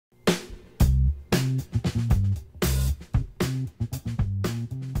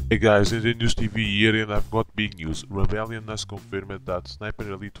Hey guys, HanzerNewsTV here and I've got big news. Rebellion has confirmed that Sniper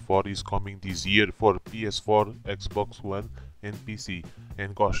Elite 4 is coming this year for PS4, Xbox One and PC.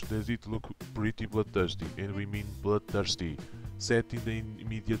 And gosh, does it look pretty bloodthirsty, and we mean bloodthirsty. Set in the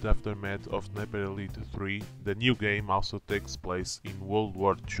immediate aftermath of Sniper Elite 3, the new game also takes place in World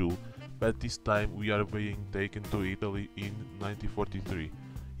War II, but this time we are being taken to Italy in 1943.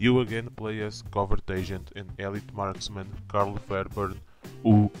 You again play as covert agent and elite marksman Karl Fairburne,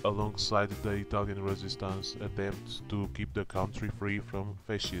 who, alongside the Italian resistance, attempts to keep the country free from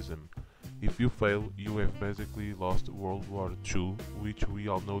fascism. If you fail, you have basically lost World War II, which we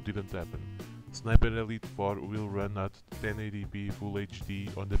all know didn't happen. Sniper Elite 4 will run at 1080p Full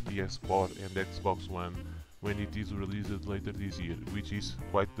HD on the PS4 and Xbox One when it is released later this year, which is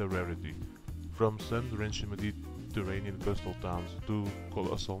quite the rarity. From sun-drenched Mediterranean coastal towns to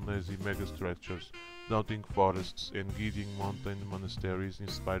colossal Nazi megastructures, daunting forests and giddying mountain monasteries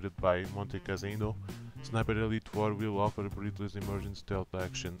inspired by Monte Cassino, Sniper Elite 4 will offer breathless emergent stealth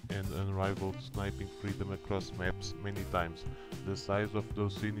action and unrivaled sniping freedom across maps many times the size of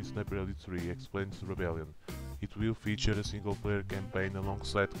those seen in Sniper Elite 3, explains Rebellion. It will feature a single-player campaign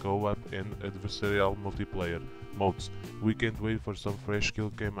alongside co-op and adversarial multiplayer modes. We can't wait for some fresh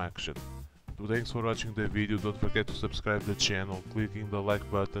kill cam action. Thanks for watching the video. Don't forget to subscribe to the channel, clicking the like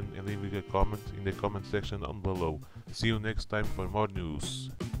button and leaving a comment in the comment section down below. See you next time for more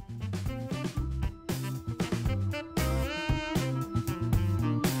news.